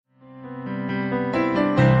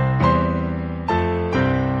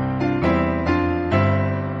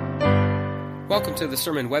Welcome to the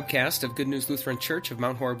sermon webcast of Good News Lutheran Church of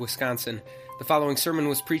Mount Horeb, Wisconsin. The following sermon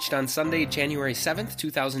was preached on Sunday, January 7th,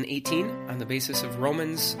 2018, on the basis of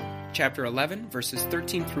Romans chapter 11, verses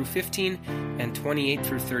 13 through 15 and 28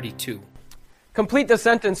 through 32. Complete the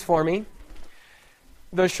sentence for me.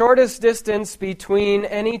 The shortest distance between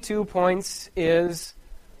any 2 points is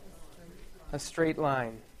a straight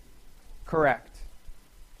line. Correct.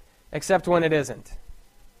 Except when it isn't.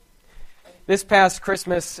 This past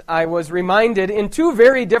Christmas, I was reminded in two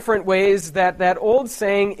very different ways that old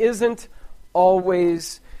saying isn't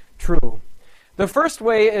always true. The first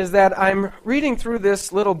way is that I'm reading through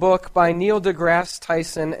this little book by Neil deGrasse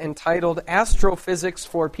Tyson entitled Astrophysics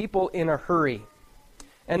for People in a Hurry.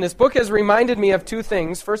 And this book has reminded me of two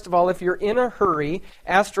things. First of all, if you're in a hurry,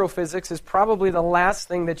 astrophysics is probably the last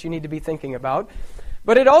thing that you need to be thinking about.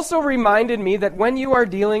 But it also reminded me that when you are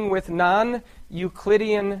dealing with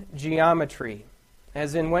non-Euclidean geometry,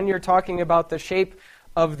 as in when you're talking about the shape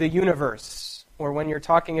of the universe, or when you're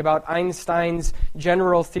talking about Einstein's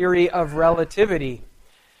general theory of relativity,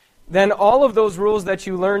 then all of those rules that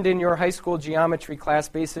you learned in your high school geometry class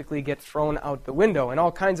basically get thrown out the window, and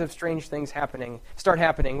all kinds of strange things start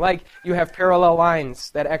happening, like you have parallel lines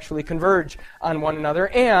that actually converge on one another,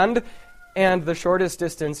 and the shortest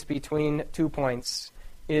distance between 2 points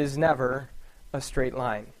is never a straight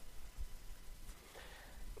line.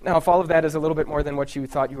 Now, if all of that is a little bit more than what you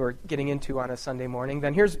thought you were getting into on a Sunday morning,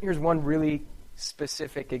 then here's one really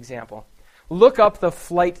specific example. Look up the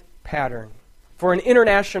flight pattern for an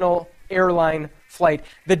international airline flight,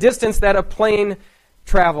 the distance that a plane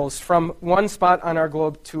travels from one spot on our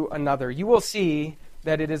globe to another. You will see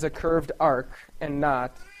that it is a curved arc and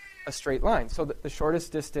not a straight line. So the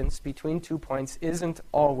shortest distance between 2 points isn't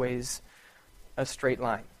always a straight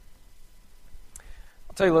line.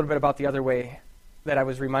 I'll tell you a little bit about the other way that I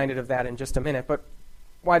was reminded of that in just a minute, but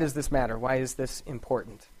why does this matter? Why is this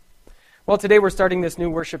important? Well, today we're starting this new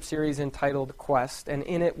worship series entitled Quest, and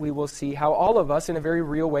in it we will see how all of us, in a very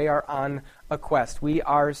real way, are on a quest. We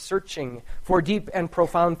are searching for deep and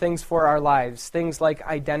profound things for our lives, things like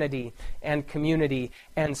identity and community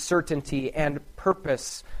and certainty and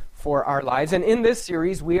purpose for our lives. And in this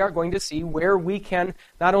series, we are going to see where we can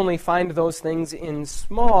not only find those things in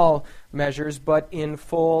small measures, but in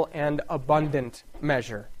full and abundant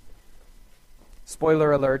measure.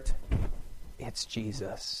 Spoiler alert, it's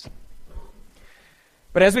Jesus.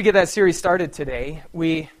 But as we get that series started today,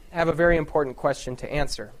 we have a very important question to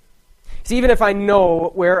answer. See, even if I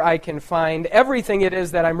know where I can find everything it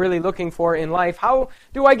is that I'm really looking for in life, how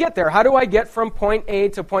do I get there? How do I get from point A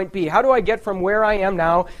to point B? How do I get from where I am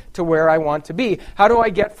now to where I want to be? How do I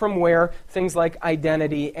get from where things like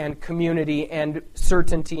identity and community and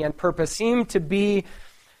certainty and purpose seem to be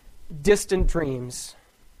distant dreams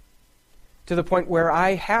to the point where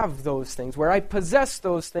I have those things, where I possess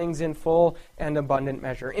those things in full and abundant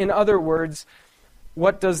measure? In other words,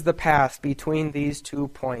 what does the path between these 2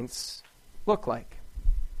 points look like?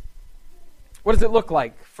 What does it look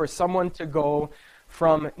like for someone to go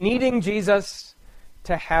from needing Jesus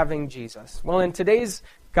to having Jesus? Well, in today's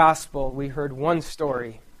gospel, we heard one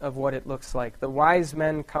story of what it looks like. The wise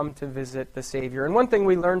men come to visit the Savior. And one thing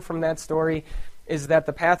we learn from that story is that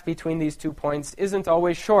the path between these 2 points isn't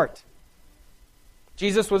always short.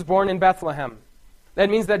 Jesus was born in Bethlehem. That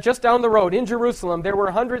means that just down the road in Jerusalem, there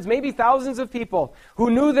were hundreds, maybe thousands of people who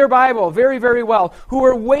knew their Bible very, very well, who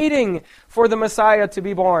were waiting for the Messiah to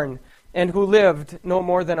be born, and who lived no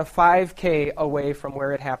more than a 5K away from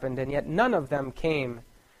where it happened, and yet none of them came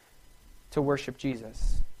to worship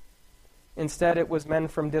Jesus. Instead, it was men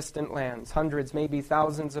from distant lands, hundreds, maybe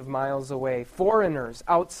thousands of miles away, foreigners,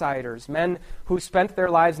 outsiders, men who spent their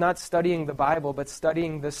lives not studying the Bible, but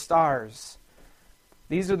studying the stars.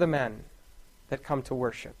 These are the men that come to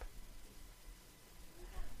worship.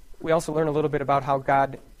 We also learn a little bit about how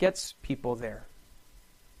God gets people there.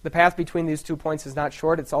 The path between these 2 points is not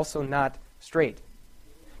short, it's also not straight.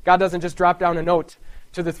 God doesn't just drop down a note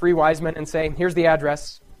to the 3 wise men and say, here's the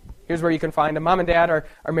address, here's where you can find him. Mom and Dad are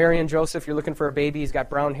Mary and Joseph. You're looking for a baby. He's got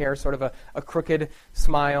brown hair, sort of a crooked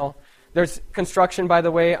smile. There's construction, by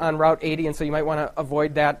the way, on Route 80, and so you might want to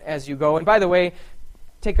avoid that as you go. And by the way,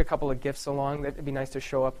 take a couple of gifts along. It'd be nice to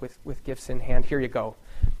show up with gifts in hand. Here you go.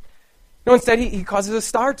 No, instead he causes a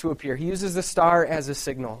star to appear. He uses the star as a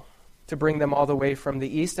signal to bring them all the way from the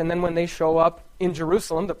east. And then when they show up in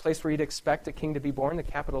Jerusalem, the place where you'd expect a king to be born, the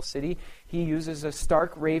capital city, he uses a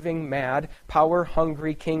stark, raving, mad,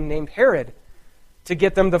 power-hungry king named Herod to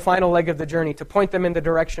get them the final leg of the journey, to point them in the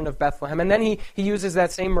direction of Bethlehem. And then he uses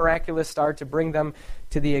that same miraculous star to bring them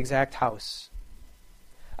to the exact house.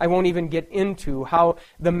 I won't even get into how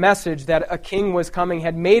the message that a king was coming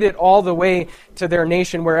had made it all the way to their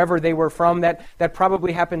nation, wherever they were from, that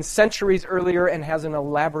probably happened centuries earlier and has an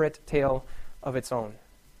elaborate tale of its own.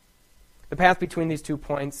 The path between these 2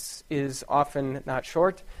 points is often not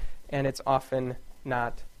short, and it's often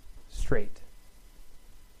not straight.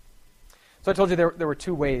 So I told you there were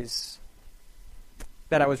 2 ways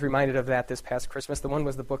that I was reminded of that this past Christmas. The one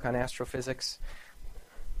was the book on astrophysics.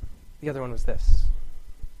 The other one was this: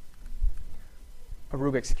 a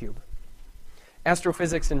Rubik's Cube.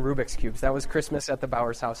 Astrophysics and Rubik's Cubes. That was Christmas at the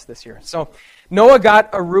Bowers house this year. So Noah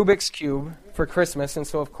got a Rubik's Cube for Christmas, and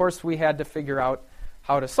so of course we had to figure out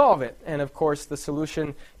how to solve it. And of course the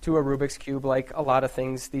solution to a Rubik's Cube, like a lot of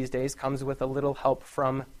things these days, comes with a little help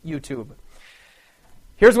from YouTube.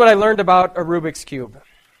 Here's what I learned about a Rubik's Cube.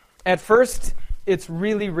 At first, it's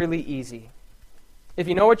really, really easy. If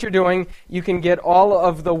you know what you're doing, you can get all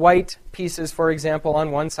of the white pieces, for example, on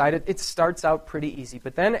one side. It starts out pretty easy.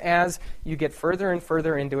 But then as you get further and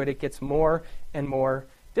further into it, it gets more and more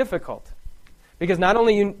difficult. Because not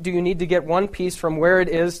only do you need to get one piece from where it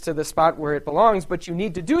is to the spot where it belongs, but you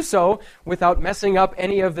need to do so without messing up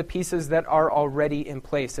any of the pieces that are already in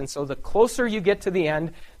place. And so the closer you get to the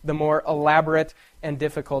end, the more elaborate and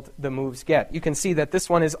difficult the moves get. You can see that this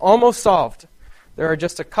one is almost solved. There are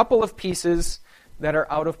just a couple of pieces that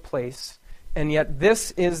are out of place, and yet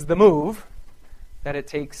this is the move that it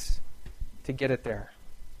takes to get it there.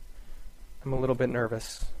 I'm a little bit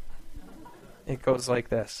nervous. It goes like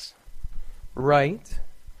this. Right,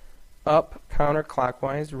 up,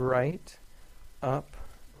 counterclockwise, right, up,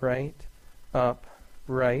 right, up,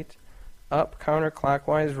 right, up,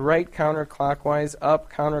 counterclockwise, right, counterclockwise,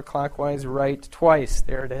 up, counterclockwise, right, twice.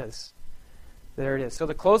 There it is. There it is. So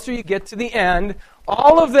the closer you get to the end,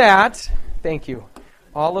 all of that, thank you,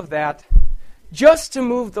 all of that, just to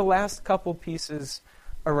move the last couple pieces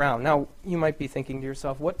around. Now, you might be thinking to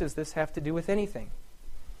yourself, what does this have to do with anything?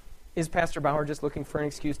 Is Pastor Bauer just looking for an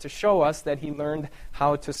excuse to show us that he learned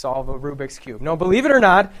how to solve a Rubik's Cube? No, believe it or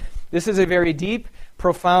not, this is a very deep,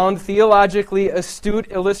 profound, theologically astute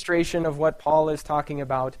illustration of what Paul is talking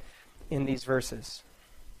about in these verses.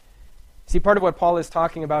 See, part of what Paul is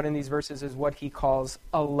talking about in these verses is what he calls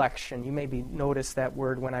election. You maybe noticed that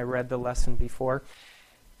word when I read the lesson before.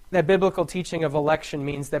 That biblical teaching of election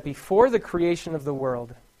means that before the creation of the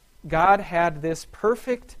world, God had this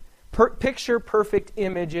picture-perfect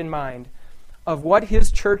image in mind of what his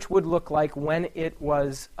church would look like when it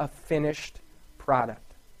was a finished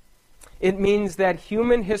product. It means that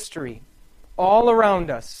human history, all around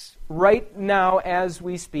us, right now as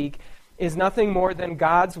we speak, is nothing more than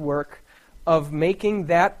God's work of making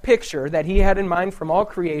that picture that he had in mind from all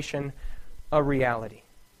creation a reality.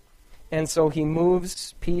 And so he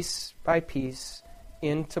moves piece by piece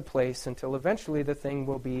into place until eventually the thing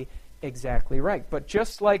will be exactly right. But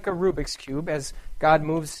just like a Rubik's Cube, as God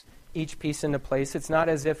moves each piece into place, it's not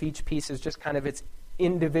as if each piece is just kind of its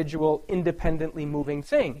individual, independently moving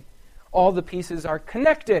thing. All the pieces are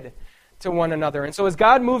connected to one another. And so as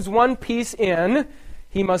God moves one piece in,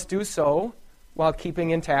 he must do so while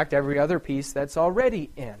keeping intact every other piece that's already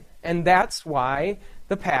in. And that's why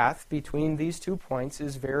the path between these 2 points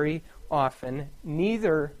is very often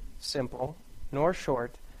neither simple, nor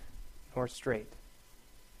short, nor straight.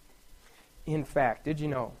 In fact, did you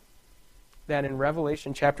know that in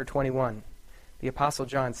Revelation chapter 21, the Apostle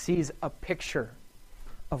John sees a picture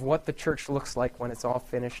of what the church looks like when it's all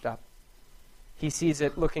finished up? He sees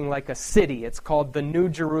it looking like a city. It's called the New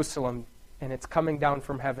Jerusalem, and it's coming down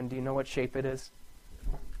from heaven. Do you know what shape it is?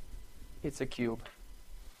 It's a cube.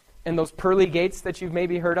 And those pearly gates that you've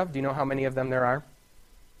maybe heard of, do you know how many of them there are?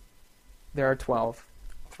 There are 12,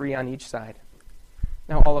 3 on each side.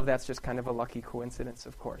 Now, all of that's just kind of a lucky coincidence,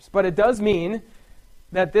 of course. But it does mean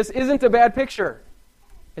that this isn't a bad picture.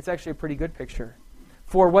 It's actually a pretty good picture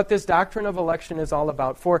for what this doctrine of election is all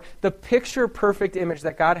about, for the picture-perfect image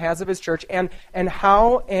that God has of his church, and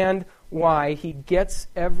how and why he gets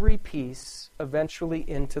every piece eventually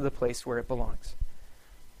into the place where it belongs.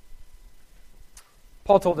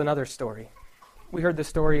 Paul told another story. We heard the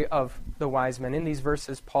story of the wise men. In these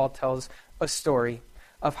verses, Paul tells a story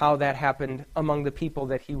of how that happened among the people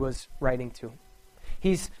that he was writing to.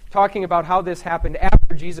 He's talking about how this happened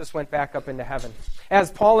after Jesus went back up into heaven.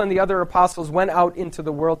 As Paul and the other apostles went out into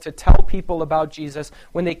the world to tell people about Jesus,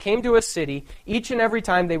 when they came to a city, each and every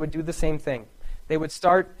time they would do the same thing. They would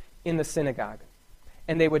start in the synagogue,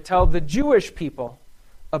 and they would tell the Jewish people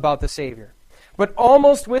about the Savior. But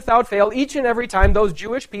almost without fail, each and every time, those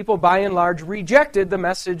Jewish people, by and large, rejected the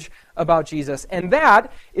message about Jesus. And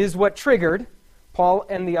that is what triggered Paul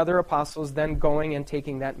and the other apostles then going and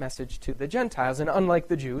taking that message to the Gentiles. And unlike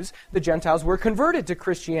the Jews, the Gentiles were converted to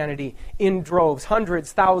Christianity in droves,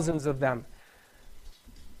 hundreds, thousands of them.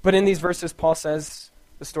 But in these verses, Paul says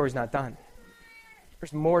the story's not done.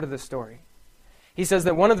 There's more to the story. He says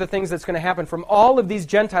that one of the things that's going to happen from all of these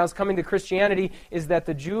Gentiles coming to Christianity is that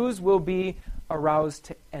the Jews will be aroused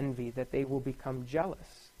to envy, that they will become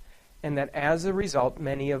jealous, and that as a result,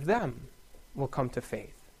 many of them will come to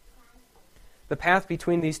faith. The path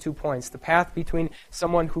between these 2 points, the path between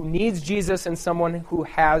someone who needs Jesus and someone who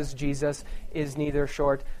has Jesus, is neither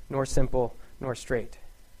short nor simple nor straight.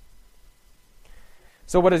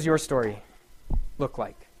 So what does your story look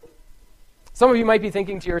like? Some of you might be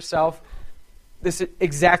thinking to yourself, this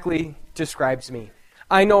exactly describes me.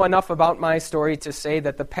 I know enough about my story to say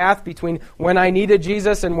that the path between when I needed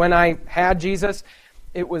Jesus and when I had Jesus,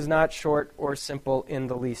 it was not short or simple in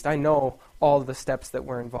the least. I know all the steps that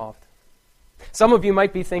were involved. Some of you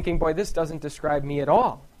might be thinking, boy, this doesn't describe me at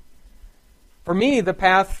all. For me, the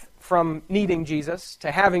path from needing Jesus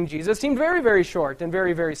to having Jesus seemed very, very short and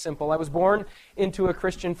very, very simple. I was born into a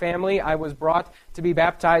Christian family. I was brought to be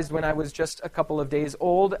baptized when I was just a couple of days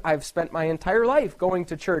old. I've spent my entire life going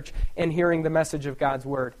to church and hearing the message of God's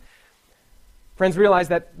Word. Friends, realize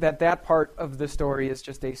that part of the story is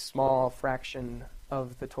just a small fraction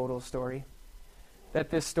of the total story.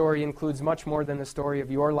 That this story includes much more than the story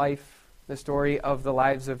of your life, the story of the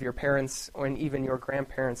lives of your parents and even your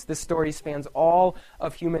grandparents. This story spans all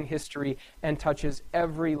of human history and touches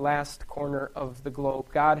every last corner of the globe.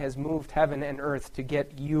 God has moved heaven and earth to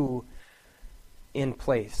get you in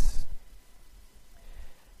place.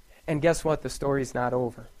 And guess what? The story's not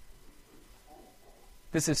over.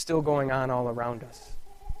 This is still going on all around us.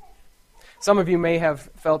 Some of you may have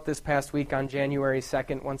felt this past week on January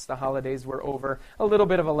 2nd, once the holidays were over, a little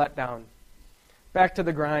bit of a letdown. Back to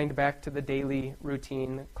the grind, back to the daily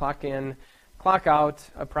routine. Clock in, clock out,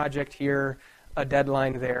 a project here, a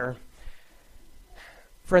deadline there.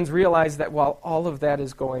 Friends, realize that while all of that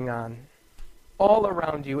is going on, all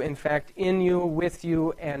around you, in fact, in you, with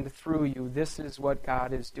you, and through you, this is what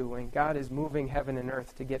God is doing. God is moving heaven and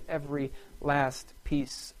earth to get every last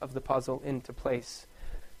piece of the puzzle into place.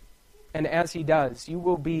 And as He does, you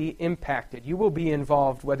will be impacted. You will be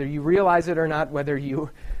involved, whether you realize it or not, whether you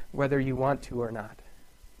want to or not.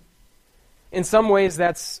 In some ways,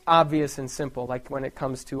 that's obvious and simple, like when it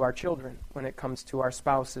comes to our children, when it comes to our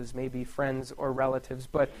spouses, maybe friends or relatives.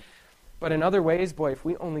 But in other ways, boy, if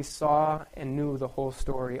we only saw and knew the whole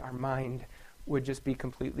story, our mind would just be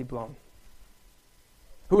completely blown.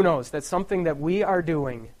 Who knows? That's something that we are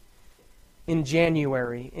doing in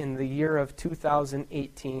January in the year of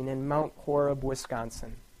 2018 in Mount Horeb,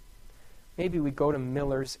 Wisconsin. Maybe we go to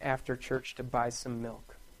Miller's after church to buy some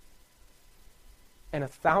milk. And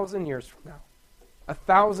 1,000 years from now,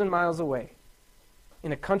 1,000 miles away,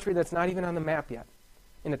 in a country that's not even on the map yet,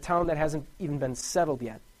 in a town that hasn't even been settled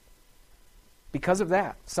yet, because of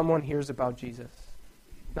that, someone hears about Jesus.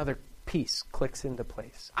 Another piece clicks into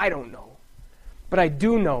place. I don't know. But I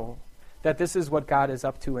do know that this is what God is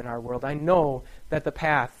up to in our world. I know that the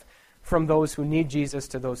path from those who need Jesus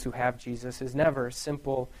to those who have Jesus is never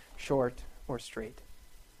simple, short, or straight.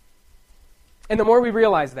 And the more we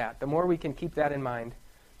realize that, the more we can keep that in mind,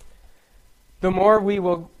 the more we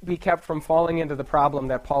will be kept from falling into the problem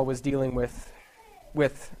that Paul was dealing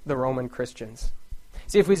with the Roman Christians.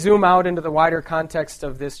 See, if we zoom out into the wider context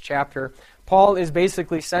of this chapter, Paul is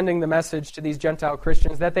basically sending the message to these Gentile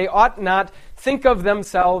Christians that they ought not think of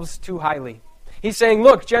themselves too highly. He's saying,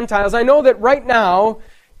 look, Gentiles, I know that right now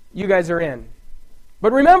you guys are in.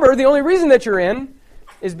 But remember, the only reason that you're in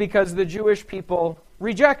is because the Jewish people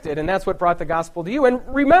rejected, and that's what brought the gospel to you. And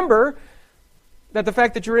remember that the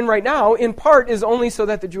fact that you're in right now, in part, is only so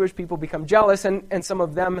that the Jewish people become jealous, and some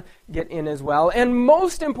of them get in as well. And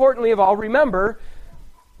most importantly of all, remember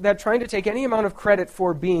that trying to take any amount of credit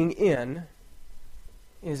for being in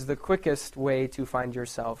is the quickest way to find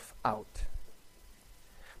yourself out.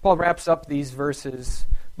 Paul wraps up these verses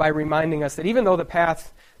by reminding us that even though the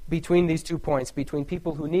path between these 2 points, between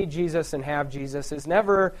people who need Jesus and have Jesus, is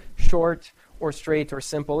never short or straight or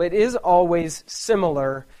simple, it is always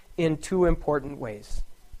similar in 2 important ways.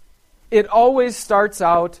 It always starts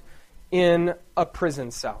out in a prison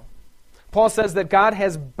cell. Paul says that God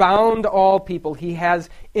has bound all people. He has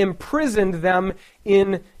imprisoned them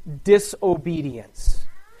in disobedience.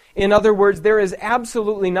 In other words, there is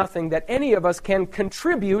absolutely nothing that any of us can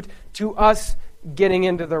contribute to us getting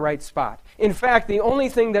into the right spot. In fact, the only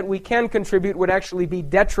thing that we can contribute would actually be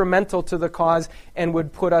detrimental to the cause and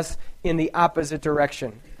would put us in the opposite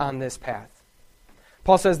direction on this path.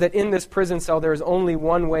 Paul says that in this prison cell there is only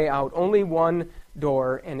one way out, only one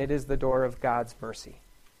door, and it is the door of God's mercy.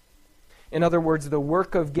 In other words, the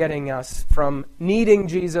work of getting us from needing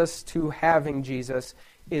Jesus to having Jesus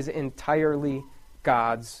is entirely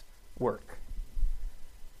God's work.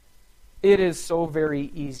 It is so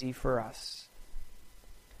very easy for us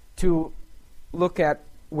to look at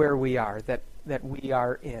where we are, that we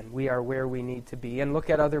are in. We are where we need to be, and look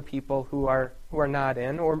at other people who are not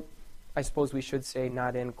in, or I suppose we should say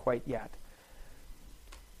not in quite yet,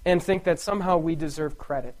 and think that somehow we deserve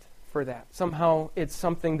credit for that. Somehow it's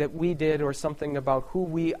something that we did or something about who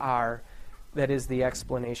we are that is the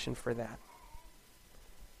explanation for that.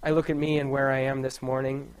 I look at me and where I am this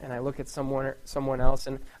morning, and I look at someone else,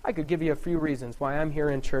 and I could give you a few reasons why I'm here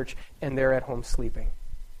in church and they're at home sleeping.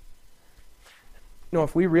 No,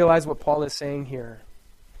 if we realize what Paul is saying here,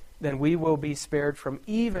 then we will be spared from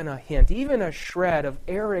even a hint, even a shred of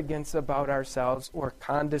arrogance about ourselves or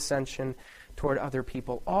condescension toward other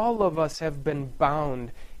people. All of us have been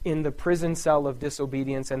bound in the prison cell of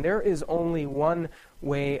disobedience, and there is only one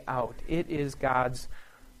way out. It is God's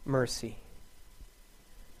mercy.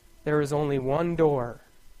 There is only one door.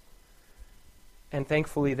 And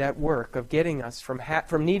thankfully that work of getting us from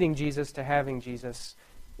needing Jesus to having Jesus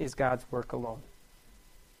is God's work alone.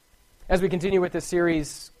 As we continue with this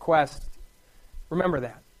series, Quest, remember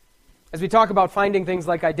that. As we talk about finding things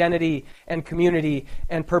like identity and community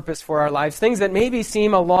and purpose for our lives, things that maybe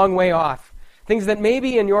seem a long way off, things that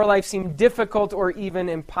maybe in your life seem difficult or even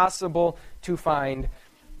impossible to find,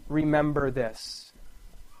 remember this.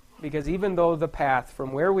 Because even though the path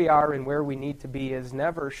from where we are and where we need to be is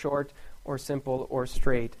never short or simple or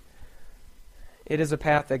straight, it is a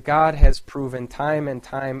path that God has proven time and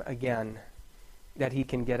time again that He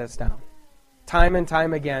can get us down. Time and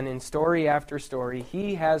time again, in story after story,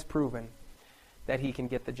 He has proven that He can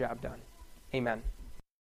get the job done. Amen.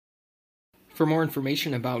 For more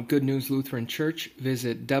information about Good News Lutheran Church,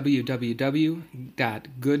 visit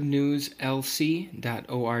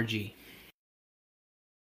www.goodnewslc.org.